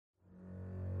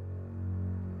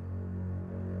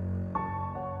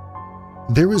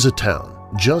There is a town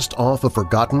just off a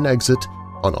forgotten exit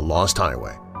on a lost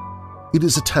highway. It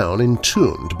is a town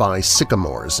entombed by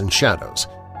sycamores and shadows,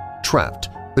 trapped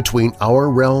between our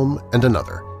realm and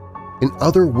another, an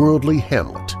otherworldly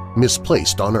hamlet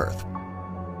misplaced on Earth.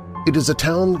 It is a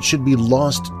town that should be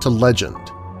lost to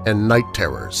legend and night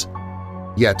terrors.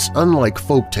 Yet, unlike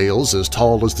folk tales as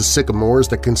tall as the sycamores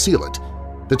that conceal it,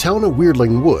 the town of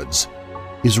Weirdling Woods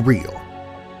is real.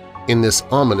 In this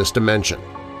ominous dimension,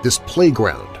 this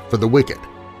playground for the wicked,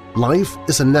 life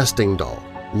is a nesting doll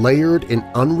layered in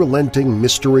unrelenting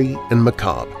mystery and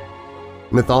macabre.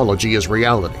 Mythology is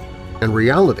reality, and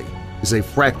reality is a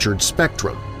fractured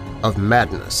spectrum of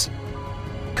madness.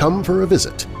 Come for a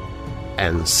visit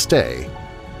and stay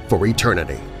for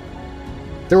eternity.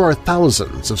 There are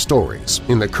thousands of stories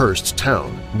in the cursed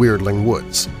town, Weirdling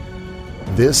Woods.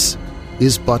 This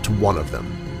is but one of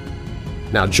them.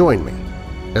 Now join me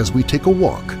as we take a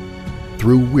walk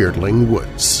through Weirdling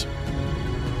Woods.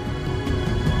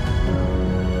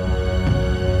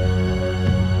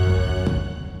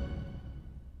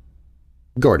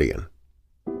 Guardian.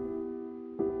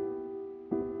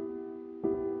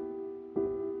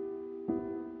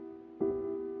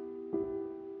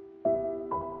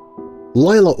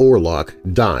 Lila Orlock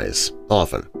dies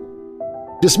often.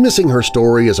 Dismissing her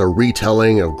story as a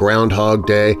retelling of Groundhog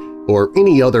Day or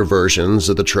any other versions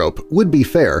of the trope would be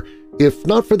fair if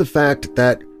not for the fact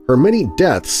that her many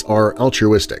deaths are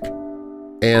altruistic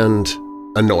and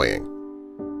annoying.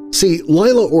 See,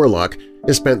 Lila Orlock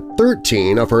has spent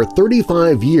 13 of her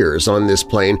 35 years on this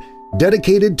plane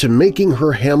dedicated to making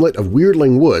her hamlet of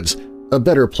Weirdling Woods a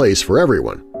better place for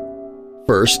everyone.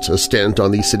 First, a stint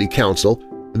on the city council,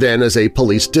 then as a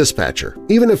police dispatcher,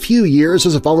 even a few years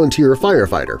as a volunteer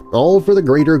firefighter, all for the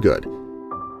greater good.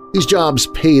 These jobs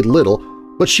paid little,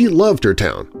 but she loved her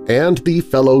town and the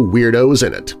fellow weirdos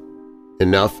in it.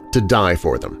 Enough to die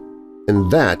for them.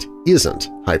 And that isn't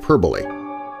hyperbole.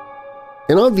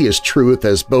 An obvious truth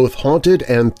has both haunted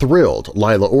and thrilled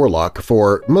Lila Orlock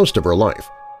for most of her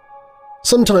life.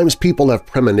 Sometimes people have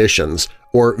premonitions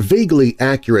or vaguely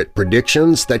accurate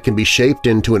predictions that can be shaped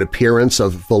into an appearance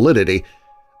of validity,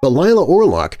 but Lila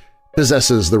Orlock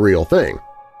possesses the real thing,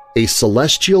 a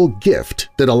celestial gift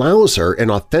that allows her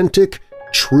an authentic,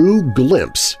 true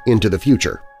glimpse into the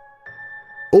future.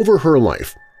 Over her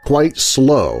life, quite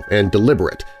slow and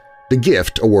deliberate, the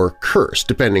gift, or curse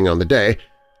depending on the day,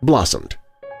 blossomed.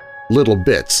 Little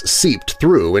bits seeped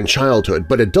through in childhood,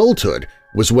 but adulthood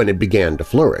was when it began to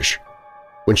flourish.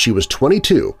 When she was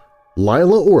 22,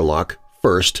 Lila Orlock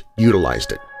first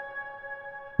utilized it.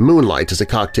 Moonlight as a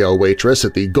cocktail waitress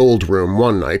at the Gold Room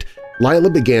one night, Lila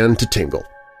began to tingle.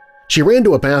 She ran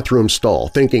to a bathroom stall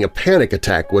thinking a panic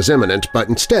attack was imminent, but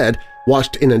instead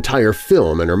watched an entire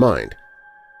film in her mind.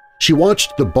 She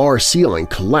watched the bar ceiling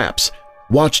collapse,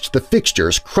 watched the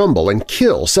fixtures crumble and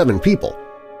kill 7 people.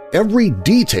 Every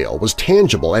detail was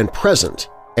tangible and present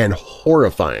and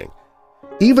horrifying.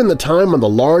 Even the time on the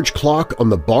large clock on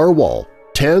the bar wall,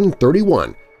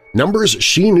 10:31, numbers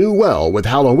she knew well with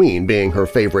Halloween being her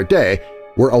favorite day,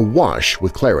 were awash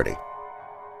with clarity.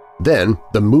 Then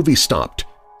the movie stopped,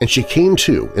 and she came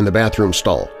to in the bathroom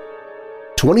stall.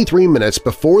 23 minutes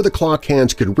before the clock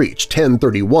hands could reach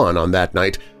 10:31 on that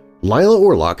night, Lila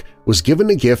Orlock was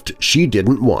given a gift she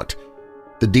didn't want,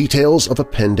 the details of a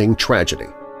pending tragedy.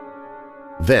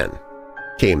 Then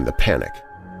came the panic.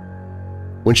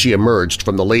 When she emerged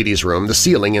from the ladies' room, the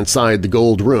ceiling inside the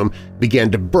Gold Room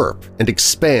began to burp and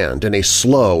expand in a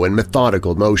slow and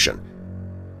methodical motion.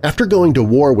 After going to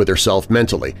war with herself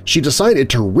mentally, she decided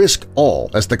to risk all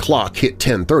as the clock hit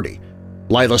 10:30.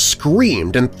 Lila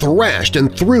screamed and thrashed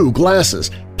and threw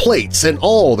glasses, plates, and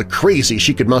all the crazy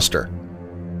she could muster.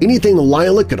 Anything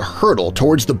Lila could hurtle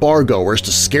towards the bargoers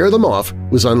to scare them off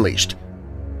was unleashed.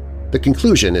 The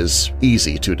conclusion is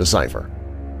easy to decipher.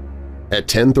 At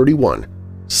 10:31,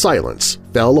 silence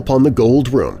fell upon the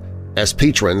Gold Room as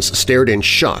patrons stared in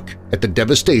shock at the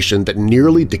devastation that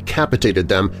nearly decapitated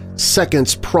them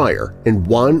seconds prior in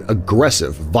one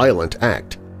aggressive, violent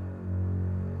act.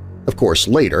 Of course,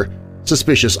 later,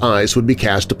 suspicious eyes would be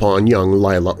cast upon young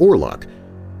Lila Orlock,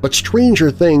 but stranger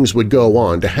things would go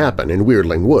on to happen in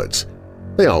Weirdling Woods.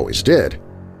 They always did.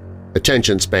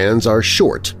 Attention spans are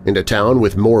short in a town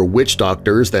with more witch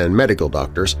doctors than medical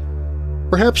doctors.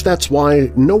 Perhaps that's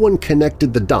why no one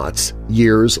connected the dots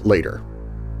years later.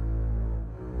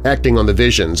 Acting on the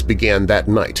visions began that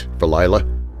night for Lila.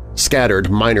 Scattered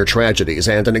minor tragedies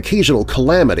and an occasional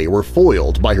calamity were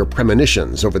foiled by her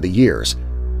premonitions over the years.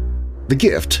 The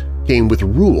gift came with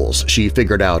rules she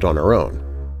figured out on her own.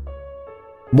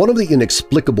 One of the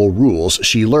inexplicable rules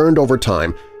she learned over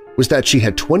time was that she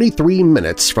had 23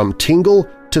 minutes from tingle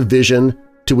to vision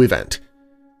to event.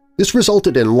 This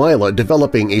resulted in Lila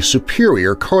developing a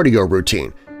superior cardio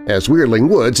routine, as Weirdling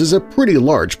Woods is a pretty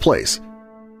large place.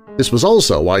 This was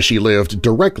also why she lived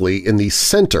directly in the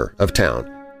center of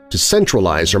town, to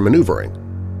centralize her maneuvering.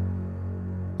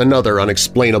 Another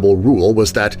unexplainable rule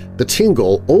was that the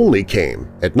tingle only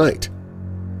came at night.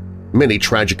 Many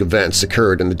tragic events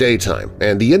occurred in the daytime,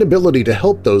 and the inability to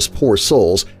help those poor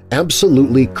souls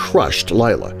absolutely crushed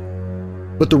Lila.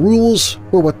 But the rules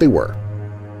were what they were.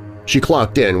 She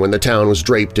clocked in when the town was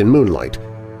draped in moonlight.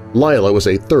 Lila was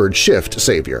a third-shift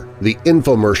savior, the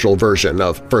infomercial version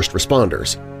of first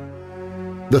responders.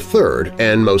 The third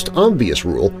and most obvious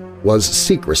rule was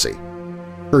secrecy.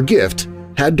 Her gift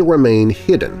had to remain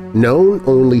hidden, known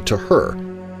only to her.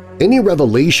 Any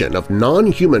revelation of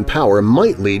non-human power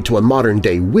might lead to a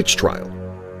modern-day witch trial.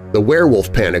 The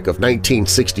werewolf panic of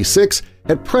 1966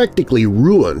 had practically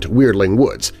ruined Weirdling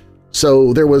Woods,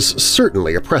 so there was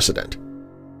certainly a precedent.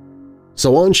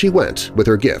 So on she went with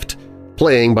her gift,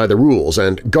 playing by the rules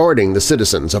and guarding the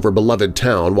citizens of her beloved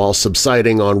town while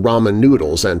subsiding on ramen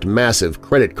noodles and massive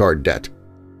credit card debt.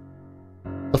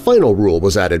 A final rule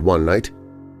was added one night.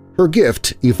 Her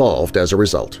gift evolved as a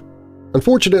result.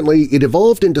 Unfortunately, it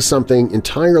evolved into something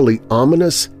entirely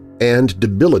ominous and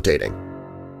debilitating.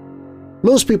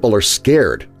 Most people are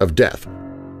scared of death,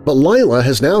 but Lila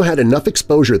has now had enough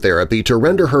exposure therapy to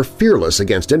render her fearless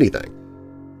against anything.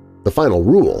 The final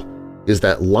rule is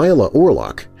that Lila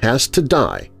Orlock has to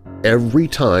die every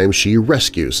time she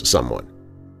rescues someone.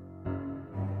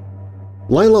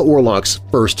 Lila Orlock's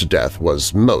first death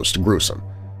was most gruesome.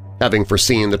 Having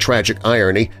foreseen the tragic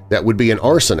irony that would be an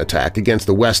arson attack against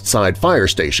the West Side Fire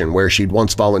Station where she'd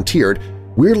once volunteered,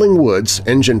 Weirdling Woods,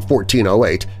 Engine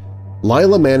 1408,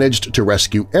 Lila managed to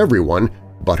rescue everyone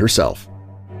but herself.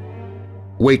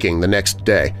 Waking the next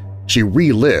day, she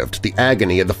relived the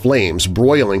agony of the flames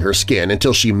broiling her skin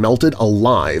until she melted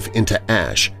alive into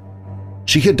ash.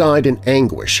 She had died in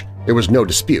anguish, there was no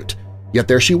dispute, yet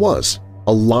there she was,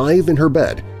 alive in her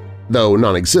bed, though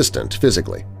non-existent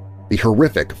physically. The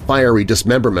horrific, fiery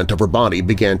dismemberment of her body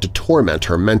began to torment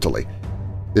her mentally.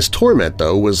 This torment,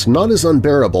 though, was not as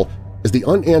unbearable as the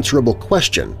unanswerable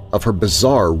question of her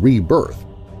bizarre rebirth.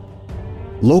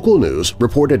 Local news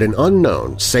reported an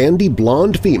unknown, sandy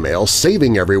blonde female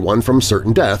saving everyone from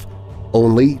certain death,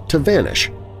 only to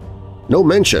vanish. No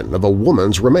mention of a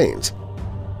woman's remains.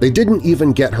 They didn't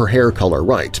even get her hair color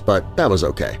right, but that was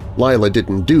okay. Lila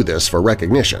didn't do this for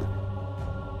recognition.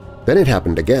 Then it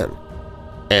happened again.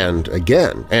 And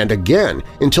again,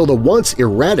 until the once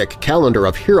erratic calendar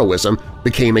of heroism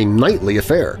became a nightly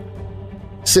affair.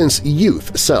 Since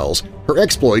youth cells, her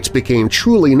exploits became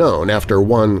truly known after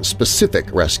one specific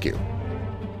rescue.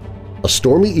 A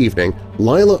stormy evening,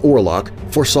 Lila Orlock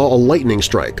foresaw a lightning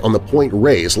strike on the Point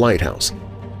Reyes lighthouse.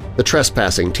 The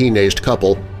trespassing teenaged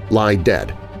couple lie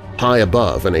dead, high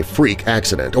above in a freak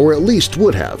accident, or at least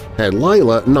would have had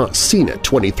Lila not seen it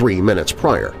 23 minutes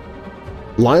prior.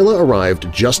 Lila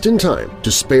arrived just in time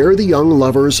to spare the young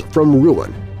lovers from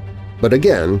ruin, but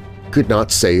again could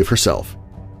not save herself.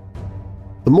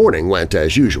 The morning went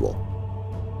as usual.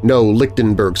 No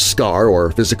Lichtenberg scar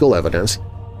or physical evidence,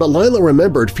 but Lila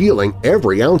remembered feeling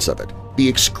every ounce of it, the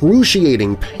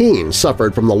excruciating pain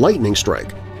suffered from the lightning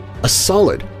strike, a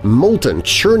solid, molten,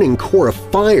 churning core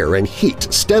of fire and heat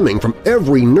stemming from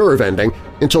every nerve ending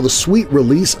until the sweet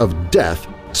release of death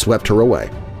swept her away.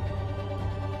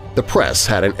 The press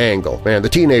had an angle, and the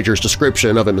teenager's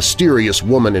description of a mysterious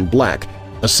woman in black,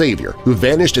 a savior who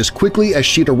vanished as quickly as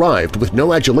she'd arrived with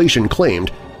no adulation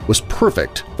claimed, was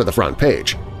perfect for the front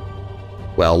page.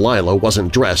 Well, Lila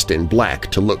wasn't dressed in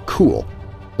black to look cool.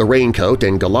 The raincoat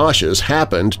and galoshes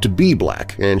happened to be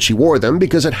black, and she wore them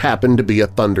because it happened to be a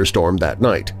thunderstorm that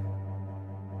night.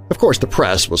 Of course, the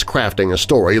press was crafting a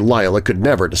story Lila could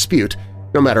never dispute,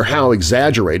 no matter how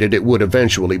exaggerated it would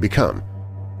eventually become.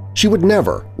 She would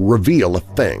never reveal a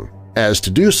thing, as to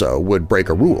do so would break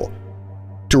a rule.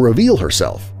 To reveal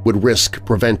herself would risk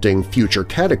preventing future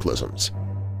cataclysms.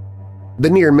 The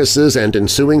near misses and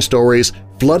ensuing stories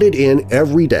flooded in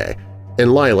every day,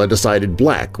 and Lila decided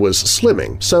black was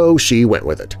slimming, so she went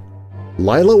with it.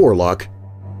 Lila Orlock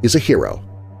is a hero,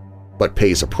 but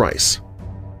pays a price.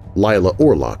 Lila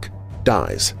Orlock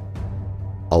dies.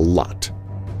 A lot.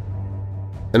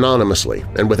 Anonymously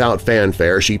and without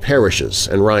fanfare, she perishes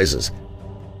and rises.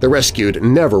 The rescued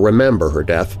never remember her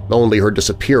death, only her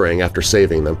disappearing after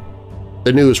saving them.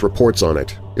 The news reports on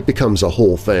it. It becomes a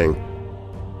whole thing.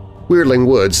 Weirdling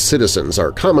Woods citizens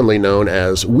are commonly known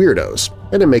as weirdos,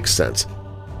 and it makes sense.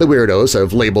 The weirdos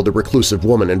have labeled the reclusive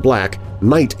woman in black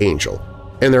Night Angel,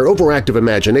 and their overactive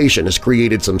imagination has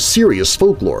created some serious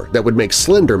folklore that would make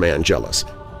Slender Man jealous.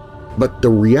 But the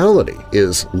reality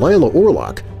is Lila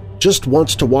Orlock just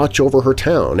wants to watch over her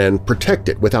town and protect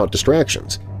it without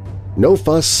distractions. No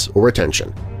fuss or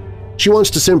attention. She wants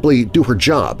to simply do her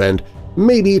job and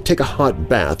maybe take a hot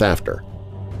bath after.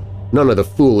 None of the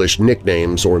foolish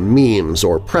nicknames or memes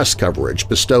or press coverage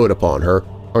bestowed upon her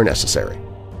are necessary.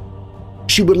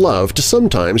 She would love to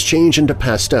sometimes change into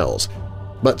pastels,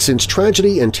 but since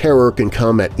tragedy and terror can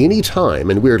come at any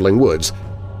time in Weirdling Woods,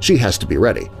 she has to be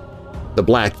ready. The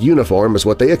black uniform is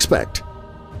what they expect.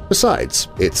 Besides,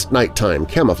 it's nighttime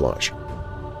camouflage.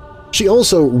 She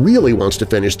also really wants to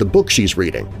finish the book she's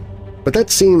reading, but that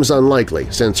seems unlikely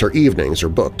since her evenings are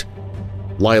booked.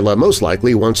 Lila most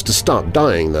likely wants to stop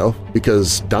dying, though,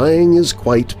 because dying is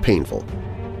quite painful.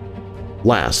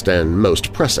 Last and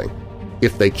most pressing,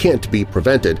 if they can't be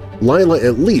prevented, Lila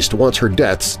at least wants her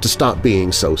deaths to stop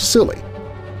being so silly.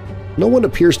 No one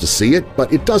appears to see it,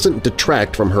 but it doesn't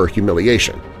detract from her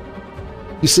humiliation.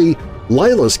 You see,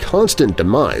 Lila's constant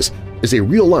demise is a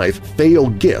real-life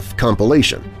fail-gif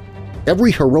compilation.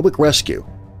 Every heroic rescue,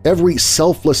 every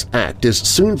selfless act is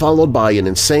soon followed by an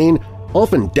insane,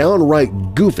 often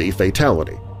downright goofy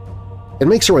fatality. It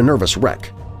makes her a nervous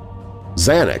wreck.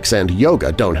 Xanax and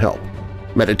yoga don't help.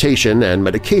 Meditation and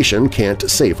medication can't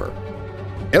save her.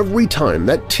 Every time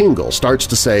that tingle starts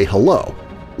to say hello,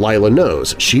 Lila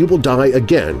knows she will die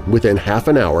again within half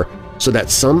an hour so that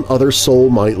some other soul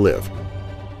might live.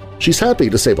 She's happy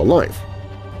to save a life.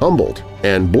 Humbled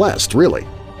and blessed, really.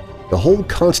 The whole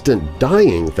constant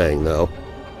dying thing, though,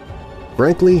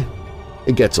 frankly,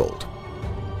 it gets old.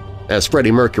 As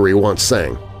Freddie Mercury once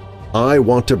sang, "I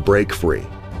want to break free."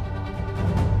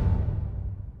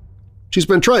 She's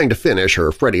been trying to finish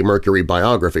her Freddie Mercury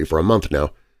biography for a month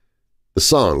now. The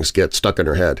songs get stuck in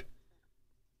her head.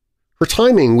 Her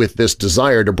timing with this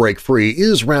desire to break free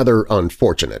is rather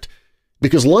unfortunate,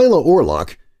 because Lila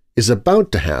Orlock is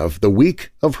about to have the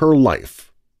week of her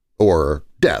life, or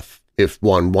death if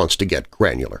one wants to get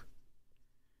granular.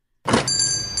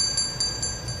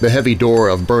 The heavy door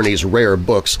of Bernie's rare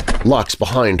books locks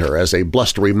behind her as a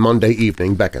blustery Monday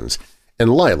evening beckons, and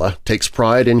Lila takes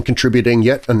pride in contributing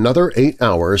yet another 8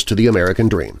 hours to the American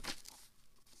dream.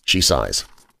 She sighs.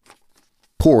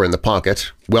 Poor in the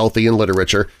pocket, wealthy in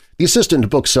literature, the assistant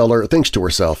bookseller thinks to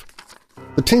herself.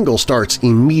 The tingle starts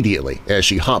immediately as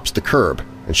she hops the curb,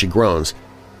 and she groans.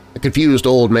 A confused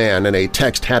old man and a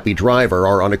text-happy driver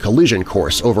are on a collision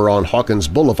course over on Hawkins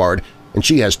Boulevard, and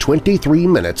she has 23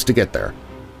 minutes to get there.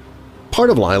 Part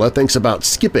of Lila thinks about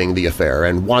skipping the affair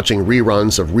and watching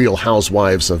reruns of Real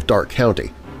Housewives of Dark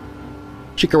County.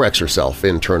 She corrects herself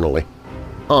internally.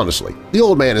 Honestly, the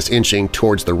old man is inching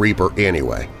towards the Reaper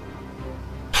anyway.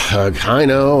 I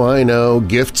know,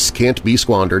 gifts can't be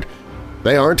squandered.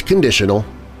 They aren't conditional.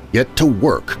 Get to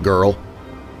work, girl.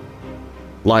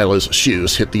 Lila's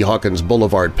shoes hit the Hawkins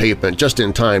Boulevard pavement just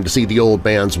in time to see the old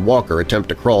man's walker attempt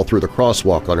to crawl through the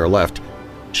crosswalk on her left.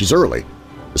 She's early.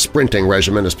 The sprinting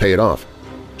regimen has paid off.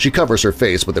 She covers her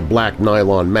face with a black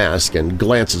nylon mask and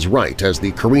glances right as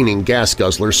the careening gas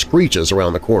guzzler screeches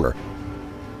around the corner.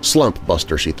 Slump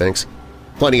buster, she thinks.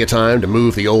 Plenty of time to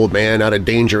move the old man out of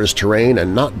dangerous terrain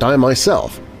and not die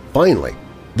myself. Finally,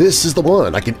 this is the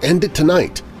one. I can end it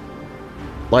tonight.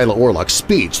 Lila Orlock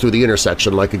speeds through the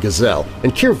intersection like a gazelle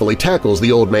and carefully tackles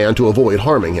the old man to avoid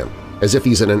harming him, as if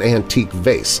he's in an antique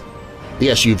vase. The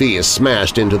SUV is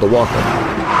smashed into the walker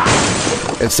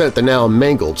and sent the now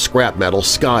mangled scrap metal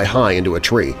sky-high into a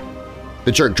tree.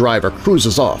 The jerk driver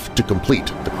cruises off to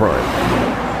complete the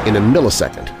crime. In a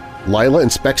millisecond, Lila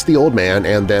inspects the old man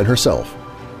and then herself.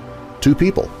 2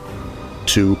 people.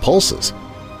 2 pulses.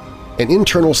 An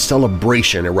internal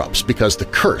celebration erupts because the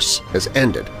curse has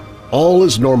ended. All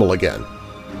is normal again.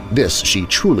 This she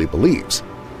truly believes.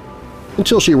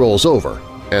 Until she rolls over,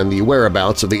 and the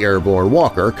whereabouts of the airborne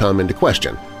walker come into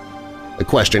question. The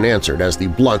question answered as the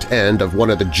blunt end of one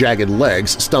of the jagged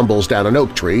legs stumbles down an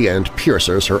oak tree and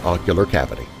pierces her ocular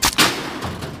cavity.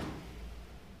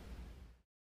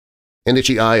 An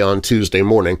itchy eye on Tuesday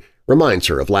morning reminds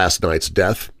her of last night's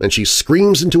death, and she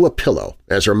screams into a pillow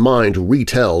as her mind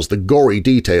retells the gory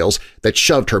details that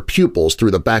shoved her pupils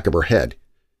through the back of her head.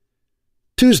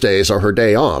 Tuesdays are her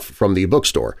day off from the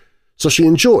bookstore, so she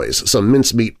enjoys some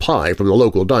mincemeat pie from the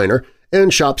local diner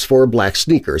and shops for black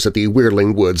sneakers at the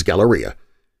Weirdling Woods Galleria.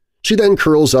 She then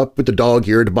curls up with the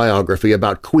dog-eared biography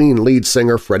about Queen lead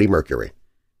singer Freddie Mercury.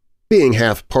 Being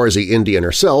half Parsi Indian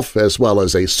herself, as well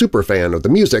as a superfan of the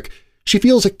music, she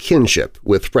feels a kinship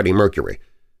with Freddie Mercury.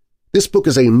 This book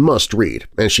is a must-read,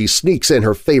 and she sneaks in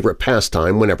her favorite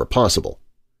pastime whenever possible.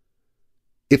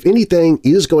 if anything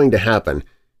is going to happen,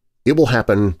 it will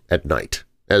happen at night,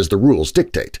 as the rules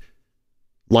dictate.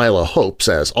 Lila hopes,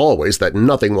 as always, that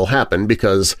nothing will happen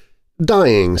because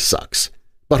dying sucks,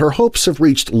 but her hopes have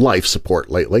reached life support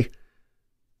lately.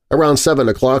 Around 7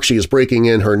 o'clock she is breaking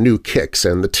in her new kicks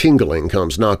and the tingling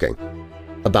comes knocking.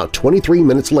 About 23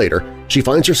 minutes later, she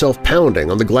finds herself pounding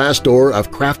on the glass door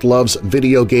of Kraftlove's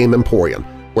video game emporium,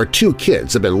 where 2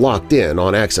 kids have been locked in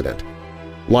on accident.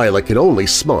 Lila can only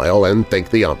smile and think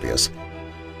the obvious.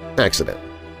 Accident.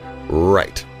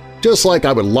 Right. Just like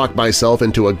I would lock myself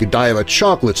into a Godiva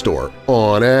chocolate store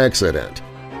on accident.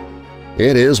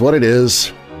 It is what it is.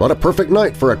 What a perfect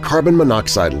night for a carbon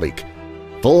monoxide leak.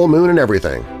 Full moon and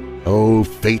everything. Oh,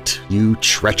 fate, you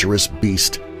treacherous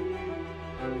beast.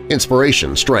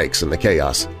 Inspiration strikes in the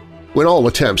chaos. When all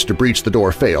attempts to breach the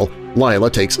door fail, Lila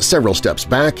takes several steps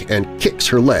back and kicks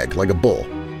her leg like a bull.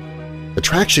 The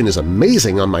traction is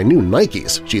amazing on my new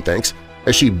Nikes, she thinks,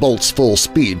 as she bolts full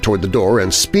speed toward the door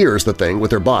and spears the thing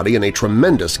with her body in a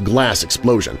tremendous glass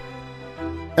explosion.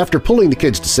 After pulling the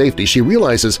kids to safety, she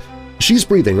realizes she's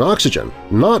breathing oxygen,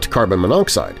 not carbon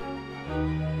monoxide.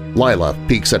 Lila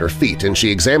peeks at her feet and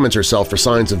she examines herself for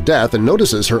signs of death and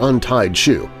notices her untied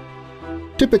shoe.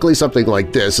 Typically something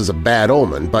like this is a bad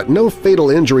omen, but no fatal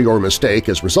injury or mistake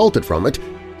has resulted from it,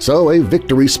 so a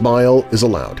victory smile is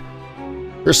allowed.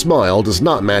 Her smile does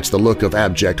not match the look of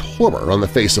abject horror on the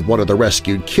face of one of the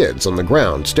rescued kids on the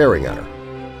ground staring at her.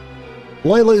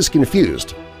 Lila is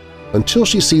confused until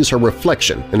she sees her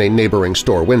reflection in a neighboring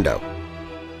store window.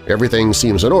 Everything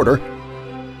seems in order,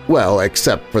 well,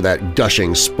 except for that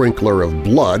gushing sprinkler of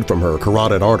blood from her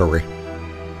carotid artery.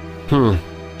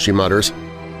 She mutters,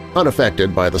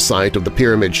 unaffected by the sight of the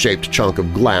pyramid-shaped chunk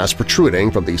of glass protruding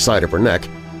from the side of her neck.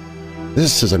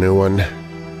 This is a new one.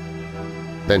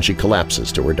 Then she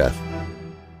collapses to her death.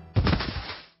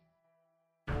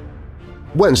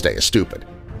 Wednesday is stupid.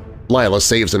 Lila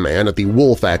saves a man at the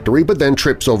wool factory but then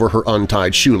trips over her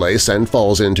untied shoelace and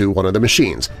falls into one of the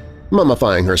machines,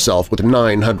 mummifying herself with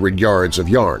 900 yards of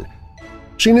yarn.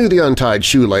 She knew the untied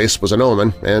shoelace was an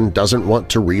omen and doesn't want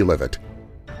to relive it.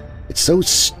 It's so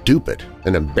stupid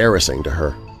and embarrassing to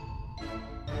her.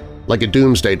 Like a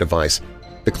doomsday device,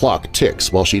 the clock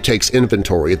ticks while she takes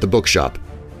inventory at the bookshop.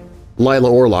 Lila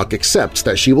Orlock accepts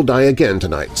that she will die again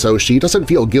tonight, so she doesn't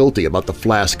feel guilty about the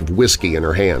flask of whiskey in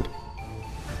her hand.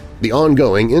 The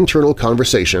ongoing internal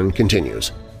conversation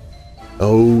continues.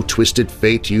 "Oh, twisted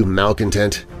fate, you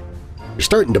malcontent. You're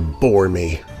starting to bore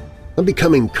me. I'm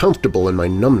becoming comfortable in my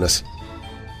numbness."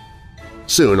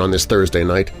 Soon on this Thursday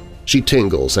night, she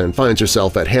tingles and finds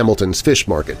herself at Hamilton's Fish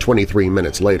Market 23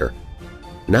 minutes later.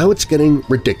 Now it's getting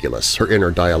ridiculous, her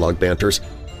inner dialogue banters.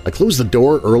 I closed the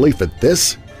door early for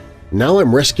this? Now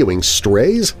I'm rescuing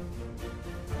strays?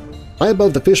 High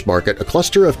above the fish market, a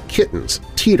cluster of kittens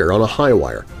teeter on a high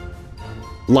wire.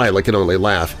 Lila can only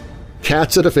laugh.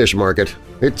 Cats at a fish market.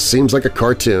 It seems like a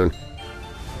cartoon.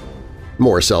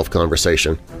 More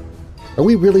self-conversation. Are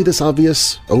we really this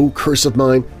obvious? Oh, curse of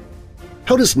mine.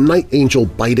 How does Night Angel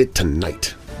bite it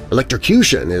tonight?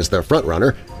 Electrocution is the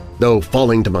front-runner, though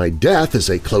falling to my death is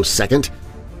a close second.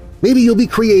 Maybe you'll be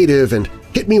creative and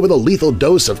hit me with a lethal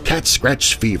dose of cat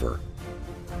scratch fever.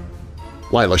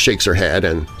 Lila shakes her head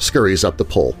and scurries up the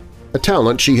pole, a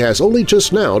talent she has only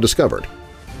just now discovered.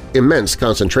 Immense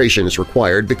concentration is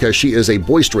required because she is a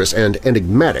boisterous and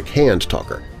enigmatic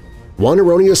hand-talker. One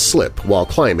erroneous slip while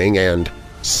climbing and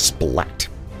splat.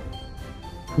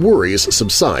 Worries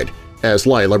subside as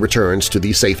Lila returns to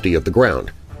the safety of the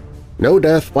ground. No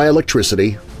death by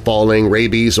electricity, falling,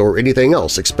 rabies, or anything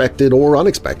else expected or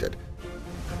unexpected.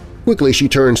 Quickly she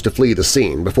turns to flee the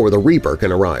scene before the Reaper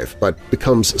can arrive, but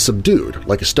becomes subdued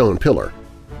like a stone pillar.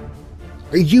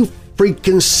 "Are you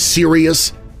freaking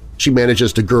serious?" she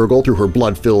manages to gurgle through her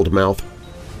blood-filled mouth.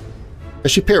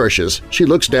 As she perishes, she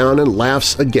looks down and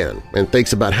laughs again and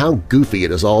thinks about how goofy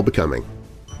it is all becoming.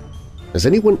 Has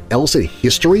anyone else in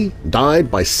history died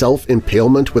by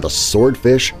self-impalement with a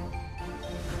swordfish?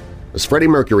 As Freddie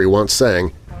Mercury once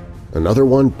sang, "Another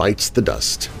one bites the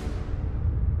dust."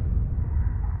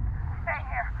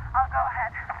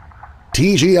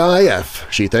 TGIF,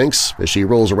 she thinks as she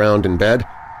rolls around in bed.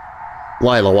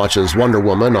 Lila watches Wonder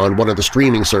Woman on one of the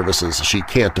streaming services she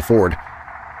can't afford.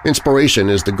 Inspiration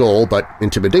is the goal, but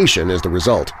intimidation is the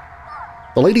result.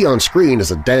 The lady on screen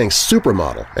is a dang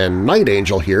supermodel, and Night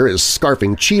Angel here is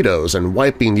scarfing Cheetos and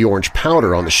wiping the orange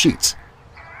powder on the sheets.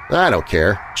 "I don't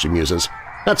care," she muses.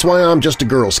 "That's why I'm just a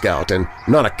Girl Scout and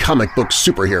not a comic book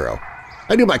superhero.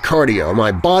 I do my cardio,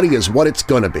 my body is what it's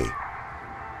gonna be."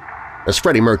 As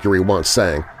Freddie Mercury once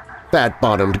sang,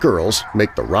 "Fat-bottomed girls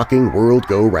make the rocking world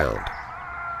go round."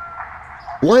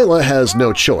 Lila has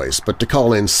no choice but to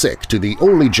call in sick to the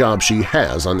only job she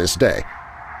has on this day.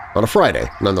 On a Friday,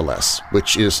 nonetheless,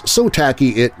 which is so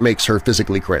tacky it makes her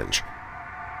physically cringe.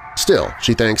 Still,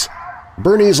 she thinks,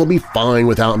 Bernie's will be fine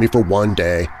without me for one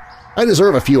day. I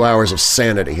deserve a few hours of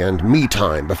sanity and me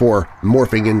time before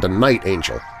morphing into Night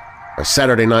Angel, a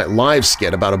Saturday Night Live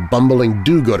skit about a bumbling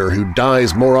do-gooder who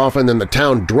dies more often than the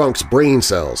town drunk's brain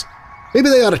cells. Maybe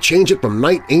they ought to change it from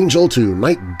Night Angel to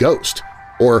Night Ghost,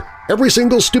 or Every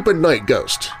Single Stupid Night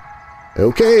Ghost.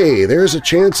 Okay, there's a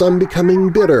chance I'm becoming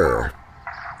bitter.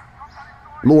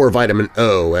 More vitamin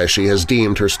O, as she has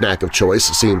deemed her snack of choice,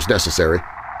 seems necessary.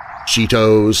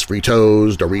 Cheetos,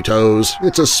 Fritos, Doritos,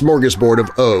 it's a smorgasbord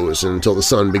of O's until the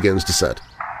sun begins to set.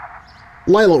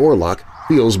 Lila Orlock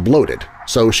feels bloated,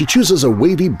 so she chooses a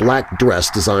wavy black dress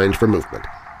designed for movement.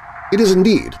 It is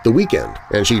indeed the weekend,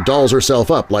 and she dolls herself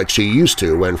up like she used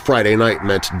to when Friday night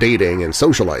meant dating and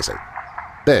socializing.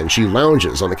 Then she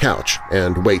lounges on the couch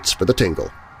and waits for the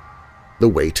tingle. The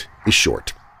wait is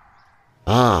short.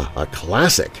 Ah, a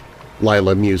classic,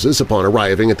 Lila muses upon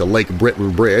arriving at the Lake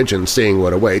Britain Bridge and seeing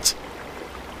what awaits.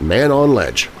 Man on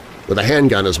ledge, with a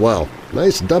handgun as well.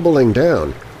 Nice doubling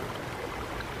down.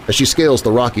 As she scales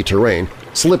the rocky terrain,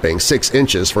 slipping 6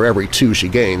 inches for every 2 she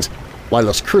gains,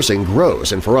 Lila's cursing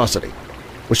grows in ferocity.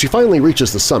 When she finally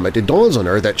reaches the summit, it dawns on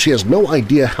her that she has no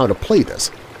idea how to play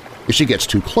this. If she gets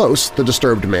too close, the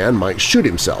disturbed man might shoot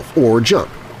himself or jump,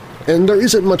 and there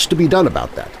isn't much to be done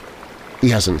about that. He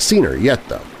hasn't seen her yet,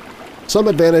 though. Some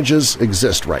advantages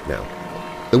exist right now.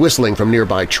 The whistling from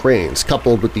nearby trains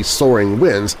coupled with the soaring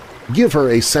winds give her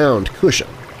a sound cushion,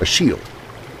 a shield.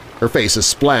 Her face is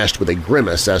splashed with a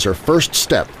grimace as her first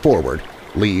step forward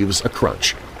leaves a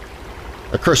crunch.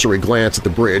 A cursory glance at the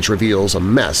bridge reveals a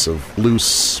mess of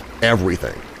loose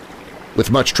everything. With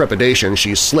much trepidation,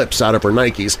 she slips out of her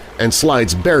Nikes and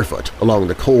slides barefoot along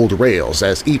the cold rails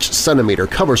as each centimeter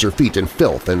covers her feet in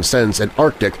filth and sends an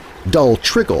arctic, dull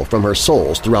trickle from her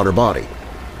soles throughout her body.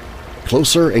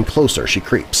 Closer and closer she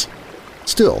creeps.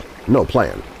 Still no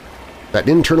plan. That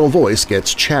internal voice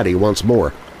gets chatty once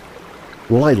more.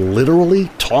 Will I literally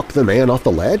talk the man off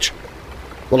the ledge?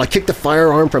 Will I kick the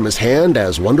firearm from his hand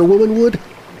as Wonder Woman would?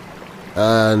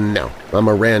 No. I'm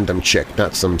a random chick,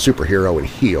 not some superhero in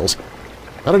heels.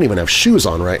 I don't even have shoes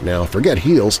on right now, forget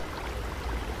heels.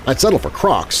 I'd settle for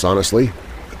Crocs, honestly.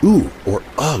 Ooh, or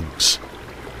Uggs.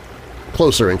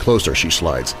 Closer and closer she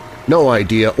slides, no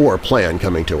idea or plan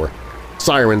coming to her.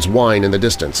 Sirens whine in the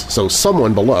distance, so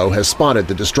someone below has spotted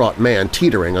the distraught man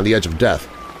teetering on the edge of death.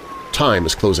 Time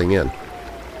is closing in.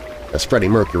 As Freddie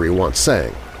Mercury once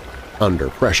sang, under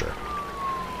pressure.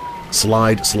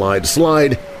 Slide, slide,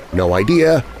 slide, no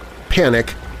idea,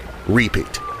 panic,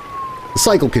 repeat. The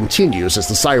cycle continues as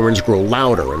the sirens grow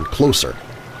louder and closer.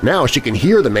 Now she can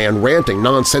hear the man ranting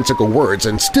nonsensical words,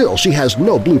 and still she has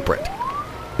no blueprint.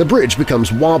 The bridge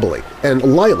becomes wobbly, and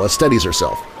Lila steadies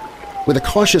herself. With a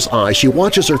cautious eye, she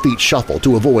watches her feet shuffle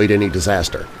to avoid any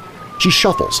disaster. She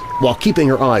shuffles while keeping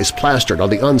her eyes plastered on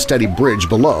the unsteady bridge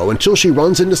below until she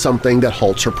runs into something that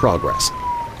halts her progress.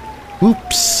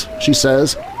 "Oops," she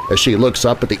says as she looks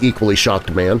up at the equally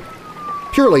shocked man.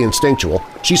 Purely instinctual,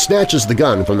 she snatches the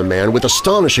gun from the man with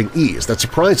astonishing ease that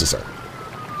surprises her.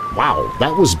 "Wow,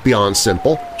 that was beyond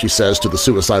simple," she says to the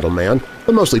suicidal man,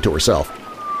 but mostly to herself.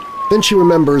 Then she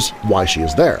remembers why she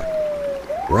is there.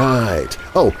 Right.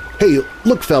 Oh, hey,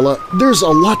 look, fella, there's a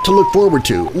lot to look forward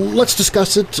to. Let's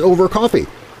discuss it over coffee.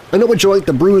 I know a joint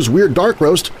that brews weird dark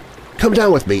roast. Come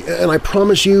down with me, and I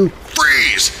promise you—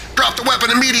 Freeze! Drop the weapon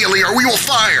immediately or we will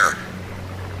fire!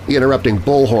 The interrupting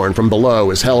bullhorn from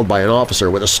below is held by an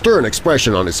officer with a stern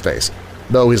expression on his face,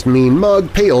 though his mean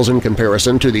mug pales in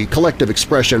comparison to the collective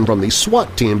expression from the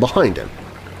SWAT team behind him.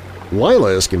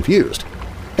 Lila is confused.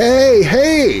 "Hey,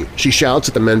 hey!" she shouts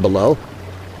at the men below.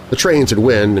 The trains and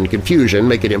wind and confusion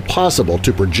make it impossible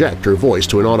to project her voice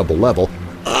to an audible level.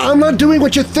 "I'm not doing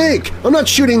what you think! I'm not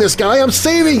shooting this guy! I'm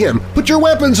saving him! Put your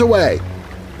weapons away!"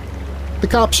 The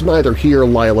cops neither hear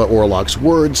Lila Orlock's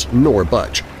words nor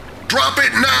budge. Drop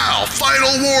it now! Final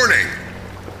warning!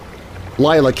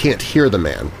 Lila can't hear the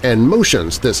man and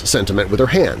motions this sentiment with her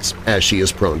hands, as she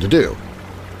is prone to do.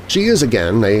 She is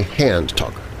again a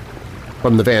hand-talker.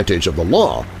 From the vantage of the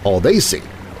law, all they see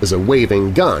is a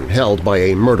waving gun held by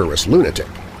a murderous lunatic.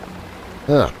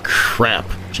 "Oh, crap,"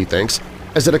 she thinks,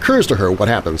 as it occurs to her what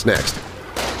happens next.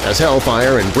 As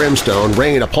hellfire and brimstone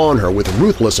rain upon her with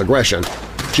ruthless aggression,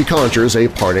 she conjures a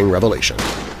parting revelation.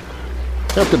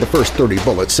 After the first 30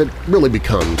 bullets, it really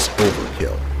becomes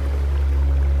overkill.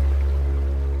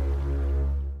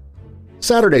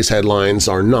 Saturday's headlines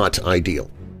are not ideal.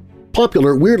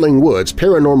 Popular Weirdling Woods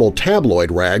paranormal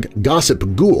tabloid rag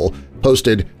Gossip Ghoul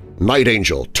posted, "Night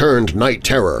Angel turned Night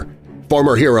Terror.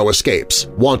 Former hero escapes,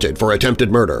 wanted for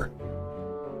attempted murder."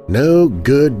 No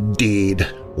good deed,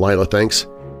 Lila thinks.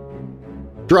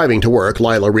 Driving to work,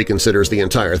 Lila reconsiders the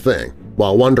entire thing,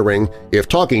 while wondering if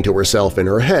talking to herself in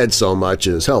her head so much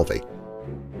is healthy.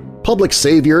 Public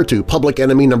savior to public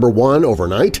enemy number one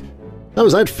overnight? How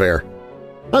is that fair?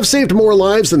 I've saved more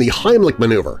lives than the Heimlich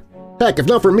maneuver. Heck, if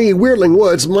not for me, Weirdling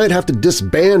Woods might have to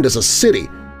disband as a city.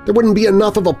 There wouldn't be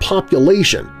enough of a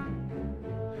population.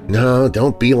 No,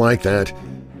 don't be like that.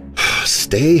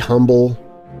 Stay humble.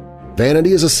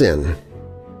 Vanity is a sin.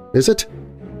 Is it?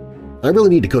 I really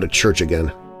need to go to church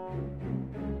again.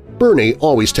 Bernie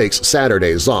always takes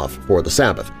Saturdays off for the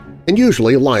Sabbath, and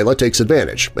usually Lila takes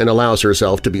advantage and allows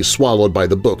herself to be swallowed by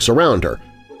the books around her.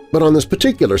 But on this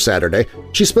particular Saturday,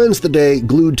 she spends the day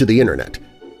glued to the internet.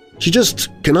 She just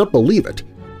cannot believe it.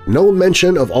 No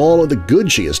mention of all of the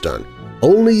good she has done,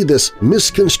 only this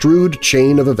misconstrued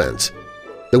chain of events.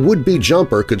 The would-be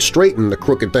jumper could straighten the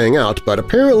crooked thing out, but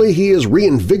apparently he is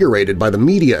reinvigorated by the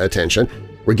media attention,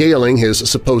 regaling his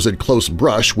supposed close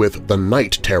brush with the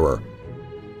Night Terror.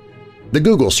 The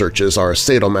Google searches are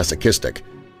sadomasochistic.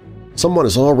 Someone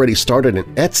has already started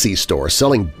an Etsy store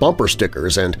selling bumper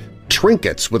stickers and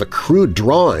trinkets with a crude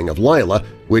drawing of Lila,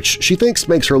 which she thinks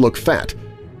makes her look fat.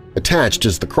 Attached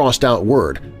is the crossed-out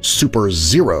word, Super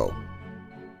Zero.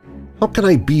 How can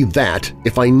I be that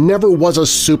if I never was a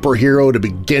superhero to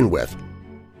begin with?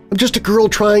 I'm just a girl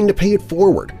trying to pay it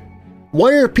forward.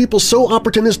 Why are people so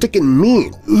opportunistic and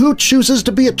mean? Who chooses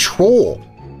to be a troll?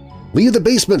 Leave the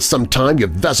basement sometime, you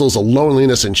vessels of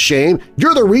loneliness and shame.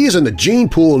 You're the reason the gene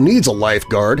pool needs a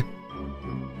lifeguard.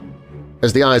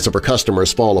 As the eyes of her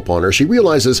customers fall upon her, she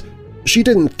realizes she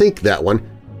didn't think that one.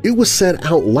 It was said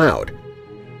out loud.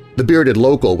 The bearded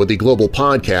local with the global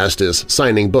podcast is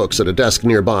signing books at a desk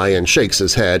nearby and shakes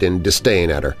his head in disdain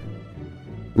at her.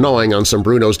 Gnawing on some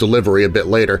Bruno's delivery a bit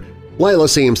later, Lila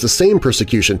seems the same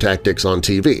persecution tactics on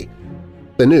TV.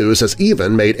 The news has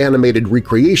even made animated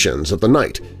recreations of the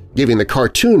night, giving the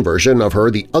cartoon version of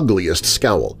her the ugliest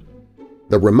scowl.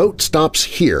 The remote stops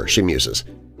here, she muses.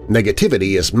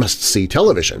 Negativity is must-see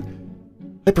television.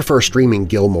 I prefer streaming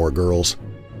Gilmore Girls.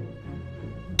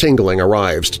 Tingling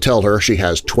arrives to tell her she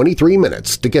has 23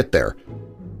 minutes to get there,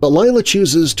 but Lila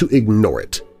chooses to ignore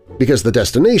it because the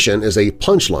destination is a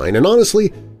punchline and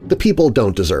honestly, the people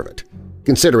don't deserve it,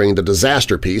 considering the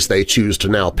disaster piece they choose to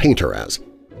now paint her as.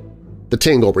 The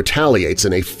Tingle retaliates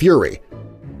in a fury,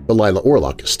 but Lila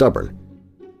Orlock is stubborn.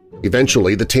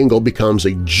 Eventually, the Tingle becomes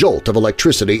a jolt of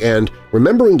electricity and,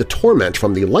 remembering the torment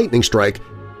from the lightning strike,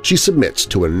 she submits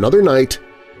to another night,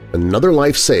 another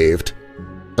life saved,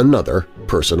 another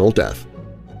personal death.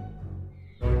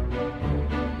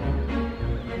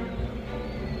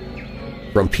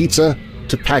 From pizza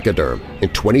to pachyderm in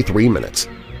 23 minutes.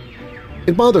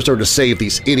 It bothers her to save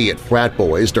these idiot frat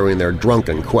boys during their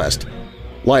drunken quest.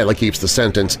 Lila keeps the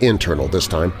sentence internal this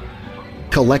time.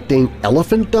 Collecting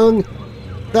elephant dung?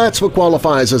 That's what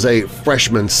qualifies as a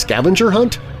freshman scavenger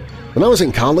hunt? When I was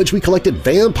in college, we collected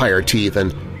vampire teeth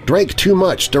and drank too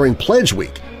much during Pledge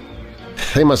Week.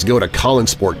 They must go to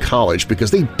Collinsport College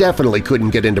because they definitely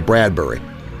couldn't get into Bradbury.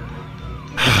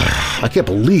 I can't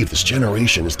believe this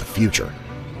generation is the future.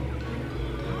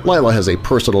 Lila has a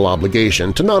personal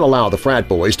obligation to not allow the frat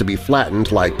boys to be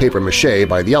flattened like papier-mâché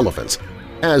by the elephants,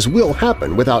 as will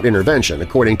happen without intervention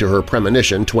according to her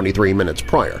premonition 23 minutes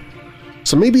prior.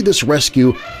 So maybe this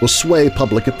rescue will sway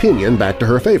public opinion back to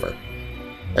her favor.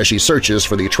 As she searches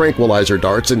for the tranquilizer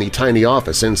darts in the tiny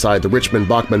office inside the Richmond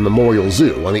Bachman Memorial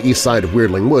Zoo on the east side of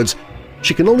Weirdling Woods,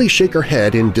 she can only shake her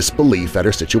head in disbelief at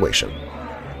her situation.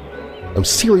 I'm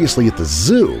seriously at the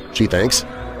zoo, she thinks.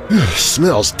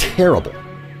 Smells terrible.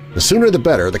 The sooner the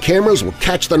better, the cameras will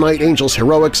catch the Night Angel's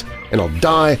heroics and I'll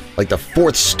die like the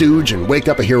fourth stooge and wake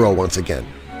up a hero once again.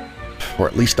 Or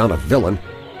at least not a villain.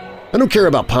 I don't care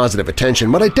about positive attention,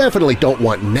 but I definitely don't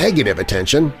want negative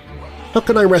attention. How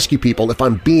can I rescue people if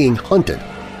I'm being hunted?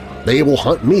 They will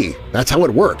hunt me. That's how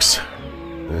it works.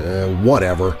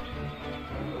 Whatever.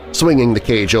 Swinging the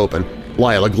cage open,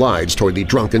 Lila glides toward the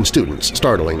drunken students,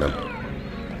 startling them.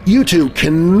 You two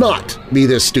cannot be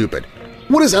this stupid.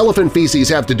 What does elephant feces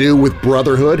have to do with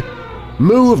brotherhood?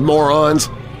 Move, morons!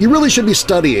 You really should be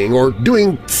studying or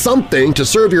doing something to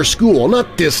serve your school,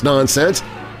 not this nonsense.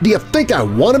 Do you think I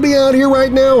want to be out here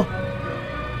right now?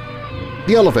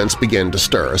 The elephants begin to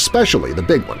stir, especially the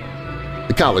big one.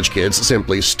 The college kids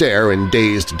simply stare in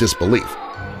dazed disbelief.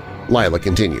 Lila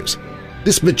continues.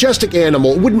 This majestic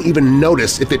animal wouldn't even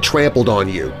notice if it trampled on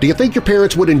you. Do you think your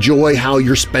parents would enjoy how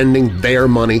you're spending their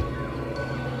money?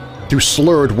 Through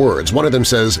slurred words, one of them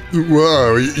says,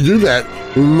 "Whoa, you're that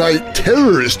night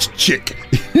terrorist chick.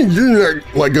 You're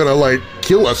not gonna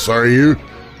kill us, are you?"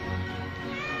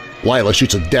 Lila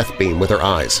shoots a death beam with her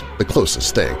eyes, the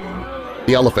closest thing.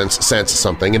 The elephants sense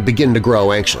something and begin to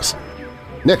grow anxious.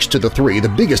 Next to the three, the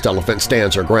biggest elephant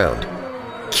stands her ground.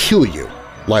 "Kill you,"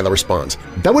 Lila responds.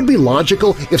 "That would be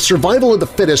logical if survival of the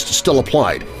fittest still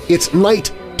applied. It's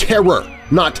night terror,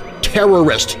 not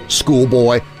terrorist,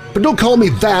 schoolboy. But don't call me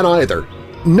that either.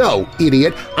 No,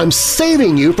 idiot, I'm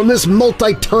saving you from this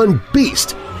multi-ton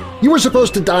beast. You were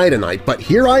supposed to die tonight, but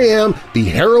here I am, the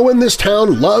heroine this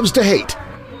town loves to hate.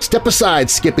 Step aside,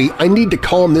 Skippy, I need to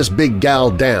calm this big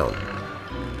gal down."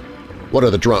 One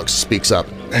of the drunks speaks up.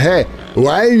 "Hey,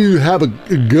 why do you have a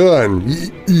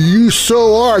gun? You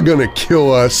so are gonna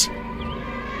kill us."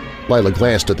 Lila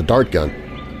glanced at the dart gun.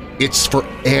 "It's for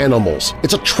animals.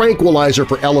 It's a tranquilizer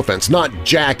for elephants, not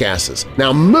jackasses.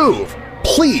 Now move,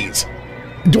 please!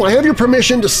 Do I have your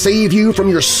permission to save you from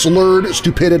your slurred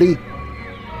stupidity?"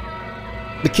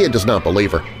 The kid does not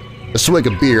believe her. A swig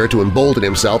of beer to embolden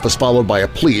himself is followed by a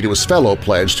plea to his fellow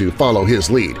pledge to follow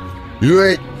his lead. "You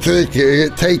ain't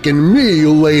taking me,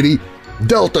 you lady.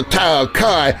 Delta Tau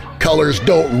Chi, colors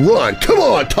don't run. Come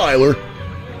on, Tyler!"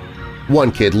 One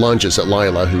kid lunges at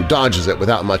Lila, who dodges it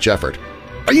without much effort.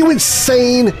 "Are you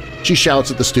insane?" she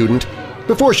shouts at the student.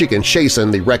 Before she can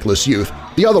chasten the reckless youth,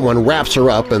 the other one wraps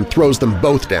her up and throws them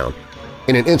both down.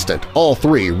 In an instant, all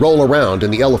three roll around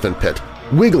in the elephant pit,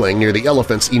 wiggling near the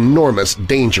elephant's enormous,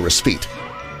 dangerous feet.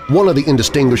 One of the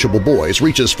indistinguishable boys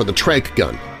reaches for the tranq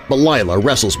gun, but Lila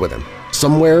wrestles with him.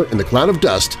 Somewhere in the cloud of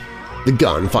dust, the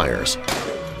gun fires.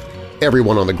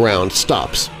 Everyone on the ground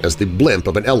stops as the blimp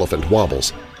of an elephant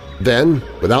wobbles. Then,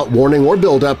 without warning or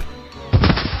buildup,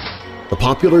 the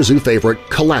popular zoo favorite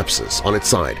collapses on its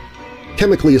side,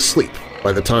 chemically asleep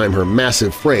by the time her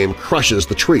massive frame crushes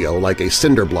the trio like a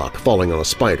cinder block falling on a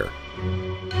spider.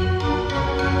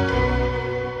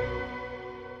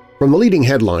 From the leading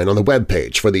headline on the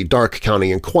webpage for the Dark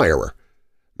County Inquirer,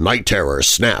 "Night Terror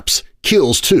Snaps,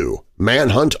 Kills 2,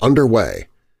 Manhunt Underway."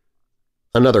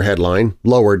 Another headline,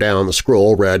 lower down the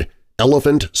scroll, read,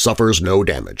 "Elephant Suffers No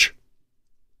Damage."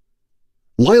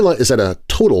 Lila is at a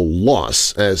total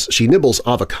loss as she nibbles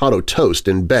avocado toast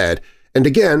in bed and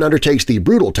again undertakes the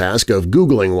brutal task of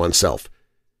Googling oneself.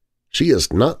 She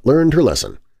has not learned her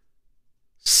lesson.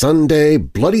 "Sunday,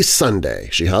 bloody Sunday,"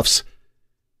 she huffs.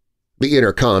 The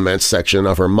inner comments section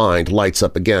of her mind lights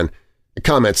up again, a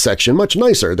comments section much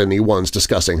nicer than the ones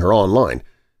discussing her online.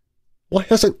 Why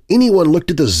hasn't anyone looked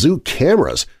at the zoo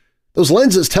cameras? Those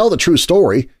lenses tell the true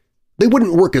story. They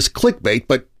wouldn't work as clickbait,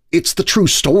 but it's the true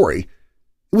story.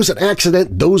 It was an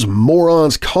accident those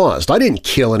morons caused. I didn't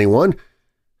kill anyone.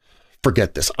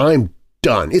 Forget this. I'm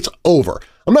done. It's over.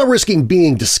 I'm not risking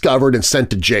being discovered and sent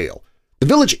to jail. The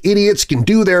village idiots can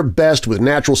do their best with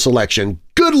natural selection.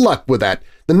 Good luck with that.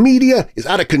 The media is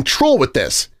out of control with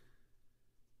this.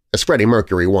 As Freddie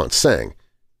Mercury once sang,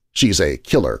 she's a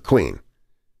killer queen.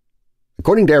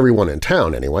 According to everyone in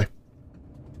town, anyway.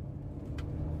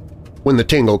 When the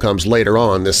tingle comes later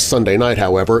on this Sunday night,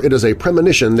 however, it is a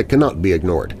premonition that cannot be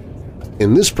ignored.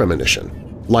 In this premonition,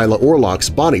 Lila Orlock's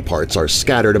body parts are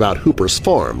scattered about Hooper's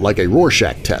farm like a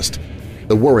Rorschach test,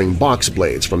 the whirring box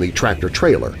blades from the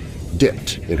tractor-trailer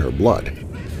dipped in her blood.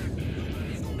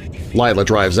 Lila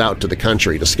drives out to the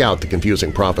country to scout the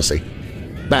confusing prophecy.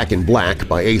 Back in Black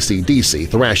by AC/DC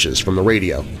thrashes from the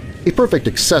radio, a perfect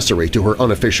accessory to her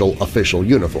unofficial official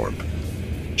uniform.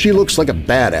 She looks like a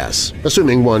badass,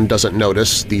 assuming one doesn't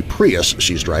notice the Prius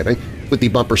she's driving with the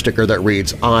bumper sticker that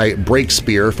reads, "I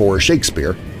Breakspear for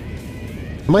Shakespeare."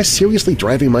 Am I seriously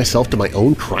driving myself to my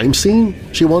own crime scene?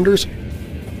 She wonders.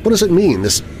 What does it mean,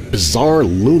 this bizarre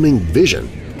looming vision?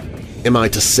 Am I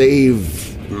to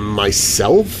save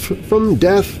myself from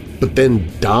death, but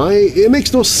then die? It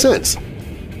makes no sense.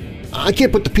 I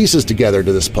can't put the pieces together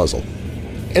to this puzzle.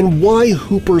 And why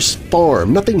Hooper's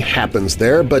farm? Nothing happens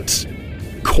there but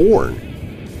corn.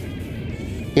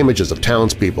 Images of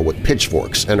townspeople with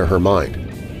pitchforks enter her mind.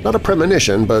 Not a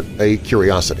premonition, but a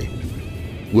curiosity.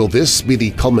 Will this be the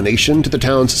culmination to the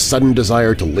town's sudden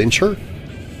desire to lynch her?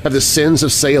 Have the sins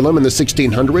of Salem in the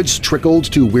 1600s trickled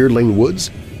to Weirdling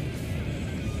Woods?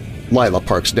 Lila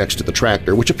parks next to the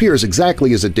tractor, which appears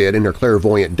exactly as it did in her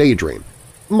clairvoyant daydream,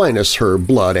 minus her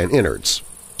blood and innards,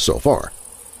 so far.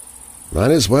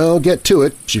 Might as well get to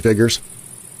it, she figures.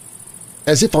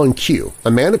 As if on cue,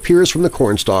 a man appears from the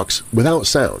cornstalks without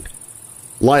sound.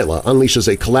 Lila unleashes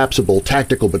a collapsible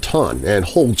tactical baton and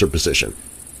holds her position.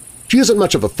 She isn't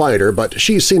much of a fighter, but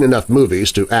she's seen enough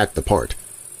movies to act the part.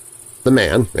 The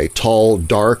man, a tall,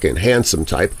 dark, and handsome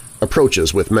type,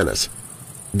 approaches with menace.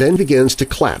 then begins to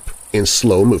clap in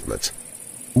slow movements.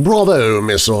 "Bravo,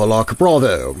 Miss Orlock,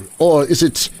 bravo! Or is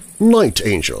it Night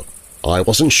Angel? I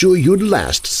wasn't sure you'd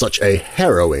last such a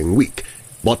harrowing week,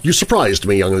 but you surprised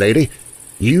me, young lady.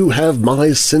 You have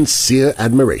my sincere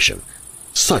admiration.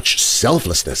 Such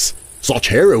selflessness, such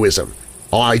heroism.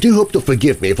 I do hope you'll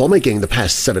forgive me for making the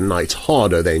past 7 nights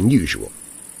harder than usual."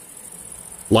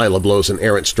 Lila blows an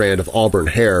errant strand of auburn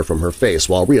hair from her face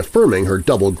while reaffirming her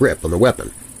double grip on the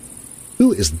weapon.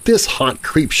 Who is this hot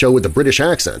creepshow with the British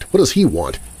accent? What does he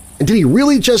want? And did he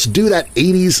really just do that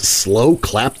 80s slow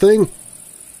clap thing?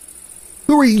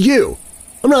 "Who are you?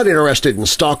 I'm not interested in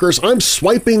stalkers. I'm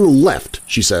swiping left,"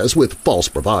 she says with false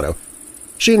bravado.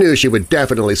 She knew she would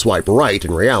definitely swipe right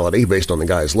in reality based on the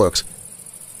guy's looks.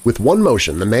 With one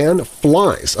motion, the man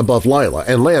flies above Lila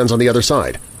and lands on the other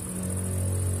side.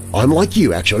 "I'm like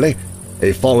you, actually,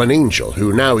 a fallen angel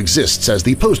who now exists as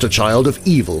the poster child of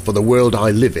evil for the world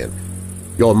I live in.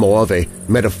 You're more of a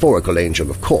metaphorical angel,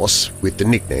 of course, with the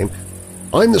nickname.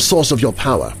 I'm the source of your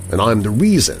power, and I'm the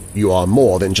reason you are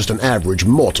more than just an average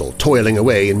mortal toiling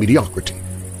away in mediocrity.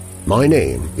 My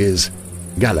name is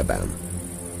Galabam."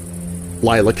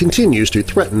 Lila continues to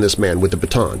threaten this man with the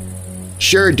baton.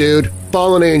 "Sure, dude.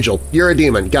 Fallen angel. You're a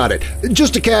demon. Got it.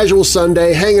 Just a casual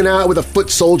Sunday hanging out with a foot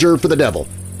soldier for the devil.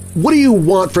 What do you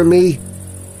want from me?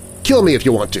 Kill me if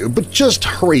you want to, but just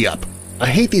hurry up. I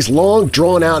hate these long,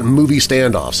 drawn-out movie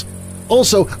standoffs.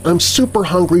 Also, I'm super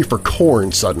hungry for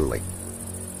corn suddenly."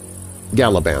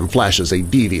 Galabam flashes a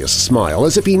devious smile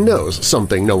as if he knows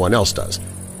something no one else does.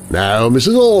 "Now,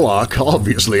 Mrs. Orlock,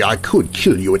 obviously I could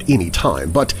kill you at any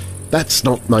time, but that's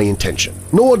not my intention,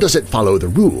 nor does it follow the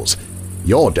rules.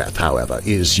 Your death, however,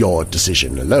 is your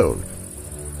decision alone."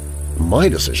 "My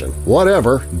decision?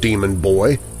 Whatever, demon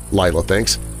boy," Lila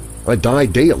thinks. "I die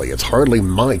daily, it's hardly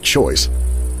my choice."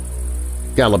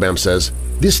 Galabam says,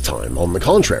 "This time, on the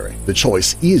contrary, the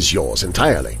choice is yours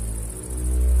entirely."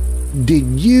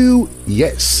 "Did you—"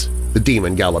 "Yes," the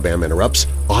demon Galabam interrupts,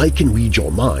 "I can read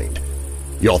your mind.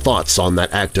 Your thoughts on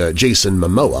that actor Jason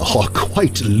Momoa are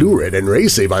quite lurid and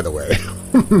racy, by the way.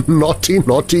 Naughty,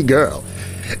 naughty girl.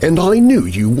 And I knew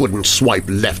you wouldn't swipe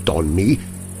left on me.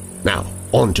 Now,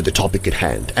 on to the topic at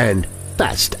hand, and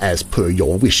fast as per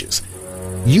your wishes.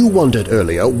 You wondered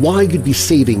earlier why you'd be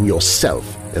saving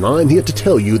yourself, and I'm here to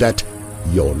tell you that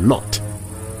you're not.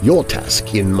 Your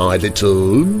task in my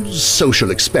little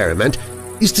social experiment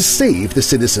is to save the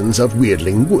citizens of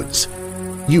Weirdling Woods.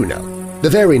 You know, the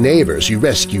very neighbors you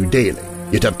rescue daily,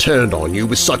 yet have turned on you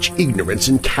with such ignorance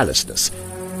and callousness.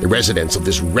 The residents of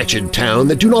this wretched town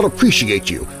that do not appreciate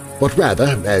you, but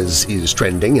rather, as is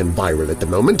trending and viral at the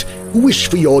moment, wish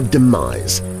for your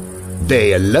demise.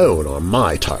 They alone are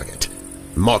my target,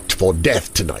 marked for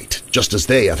death tonight, just as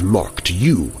they have marked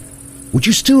you. Would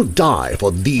you still die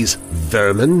for these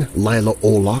vermin, Lila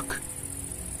Orlock?"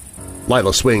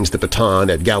 Lila swings the baton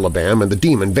at Galabam and the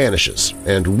demon vanishes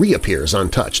and reappears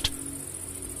untouched.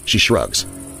 She shrugs.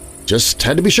 "Just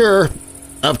had to be sure.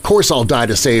 Of course I'll die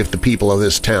to save the people of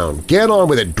this town. Get on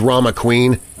with it, drama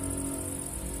queen."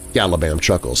 Galabam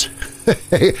chuckles.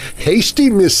 "Hasty,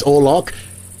 Miss Orlock.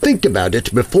 Think about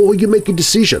it before you make a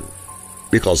decision,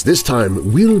 because this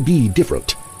time will be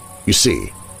different. You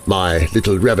see, my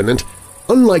little revenant,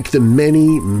 unlike the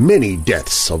many, many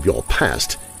deaths of your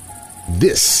past,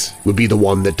 this will be the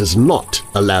one that does not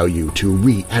allow you to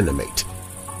reanimate.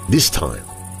 This time,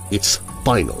 it's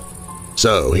final.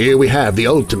 So here we have the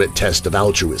ultimate test of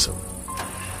altruism."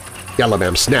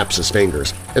 Galabam snaps his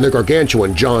fingers, and the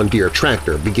gargantuan John Deere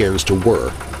tractor begins to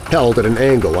whir, held at an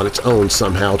angle on its own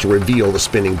somehow to reveal the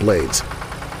spinning blades.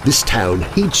 "This town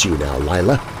hates you now,